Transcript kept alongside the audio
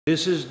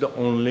This is the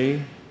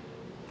only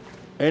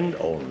and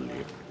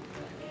only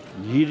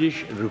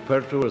Yiddish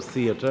repertoire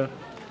theater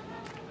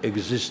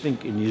existing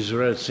in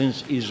Israel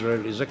since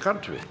Israel is a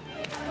country.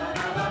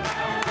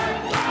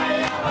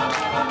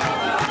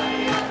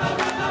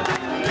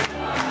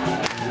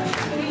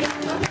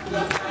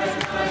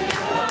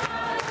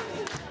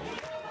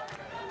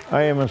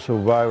 I am a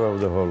survivor of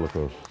the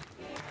Holocaust.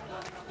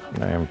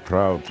 I am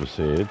proud to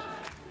say it.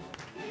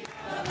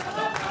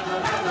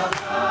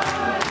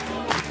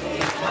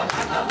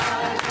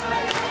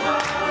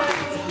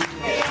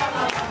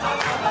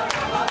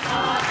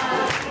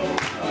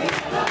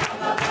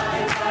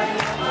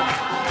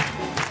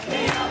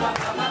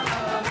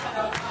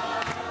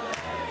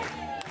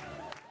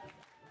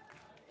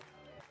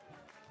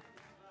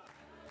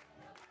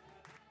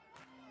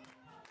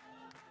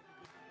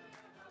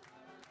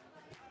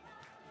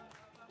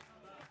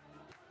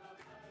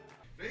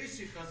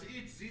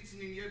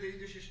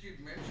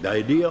 The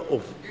idea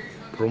of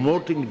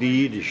promoting the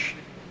Yiddish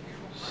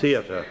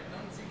theater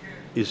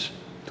is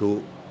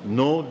to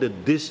know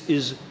that this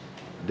is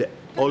the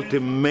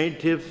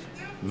ultimate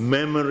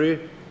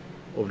memory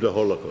of the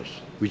Holocaust,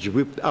 which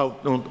whipped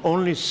out not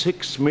only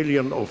 6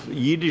 million of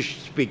Yiddish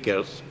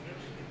speakers,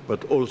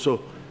 but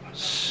also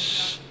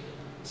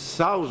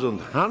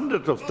thousands,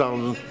 hundreds of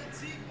thousands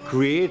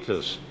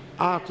creators,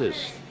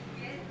 artists,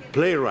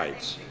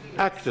 playwrights,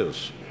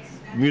 actors,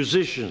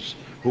 musicians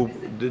who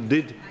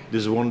did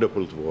this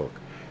wonderful work.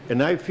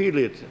 And I feel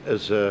it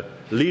as a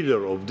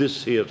leader of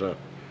this theater,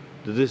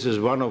 that this is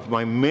one of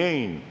my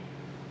main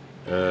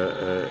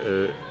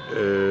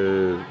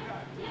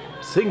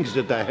things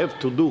that I have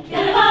to do.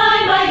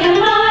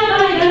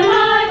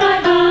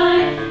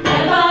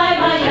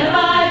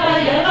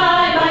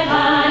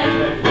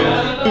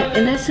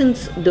 In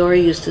essence, Dora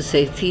used to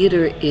say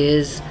theater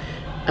is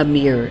a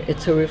mirror.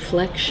 It's a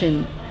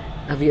reflection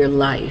of your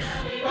life.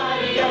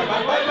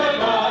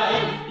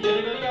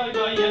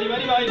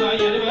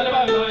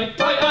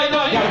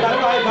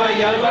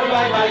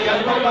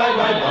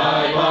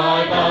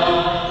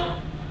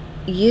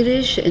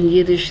 Yiddish and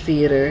Yiddish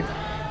theater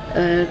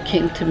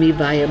came to me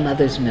via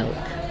mother's milk.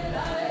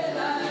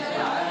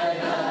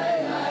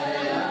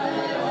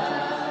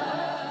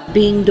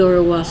 Being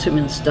Dora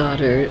Wasserman's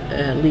daughter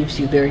leaves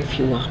you very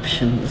few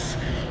options,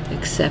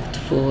 except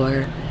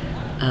for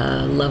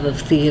love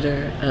of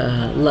theater,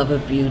 love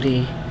of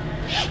beauty,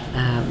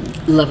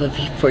 love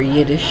for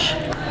Yiddish.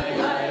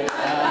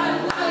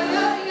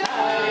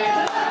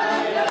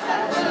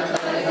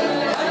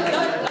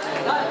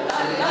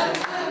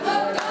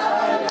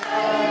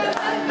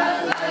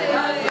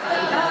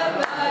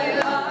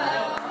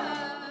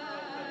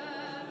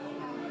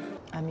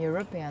 I'm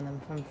European, I'm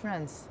from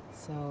France,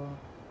 so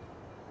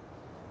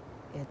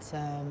it's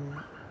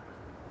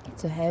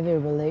a heavy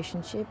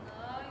relationship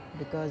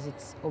because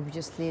it's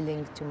obviously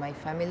linked to my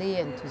family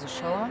and to the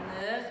Shoah.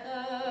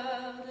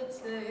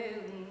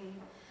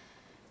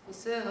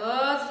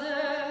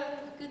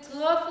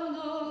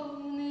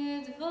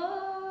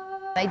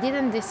 I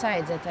didn't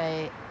decide that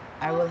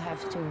I will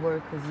have to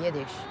work with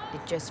Yiddish.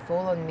 It just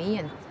fell on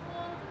me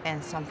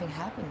and something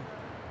happened.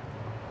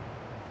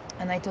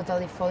 And I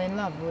totally fall in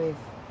love with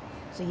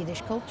the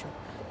Yiddish culture.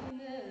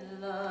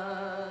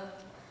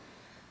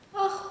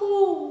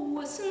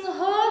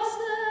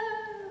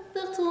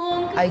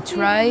 I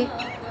try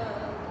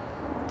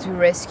to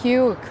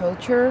rescue a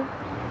culture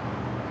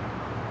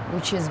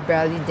which is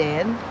barely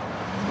dead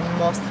in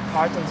most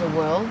part of the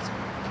world.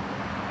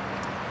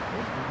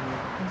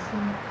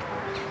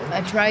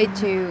 I try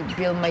to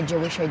build my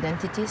Jewish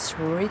identity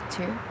through it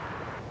too.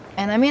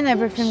 And I mean,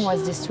 everything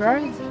was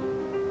destroyed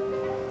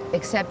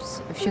except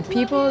a few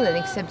people and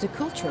except the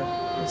culture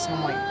in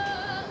some way.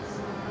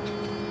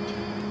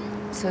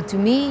 So to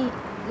me,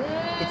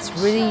 it's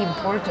really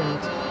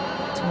important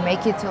to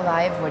make it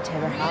alive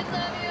whatever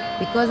happened,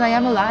 because I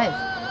am alive.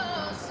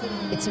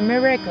 It's a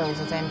miracle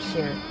that I'm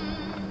here.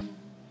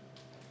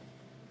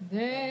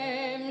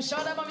 Dem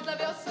schade man mit der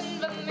Essen,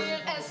 wenn wir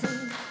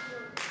essen.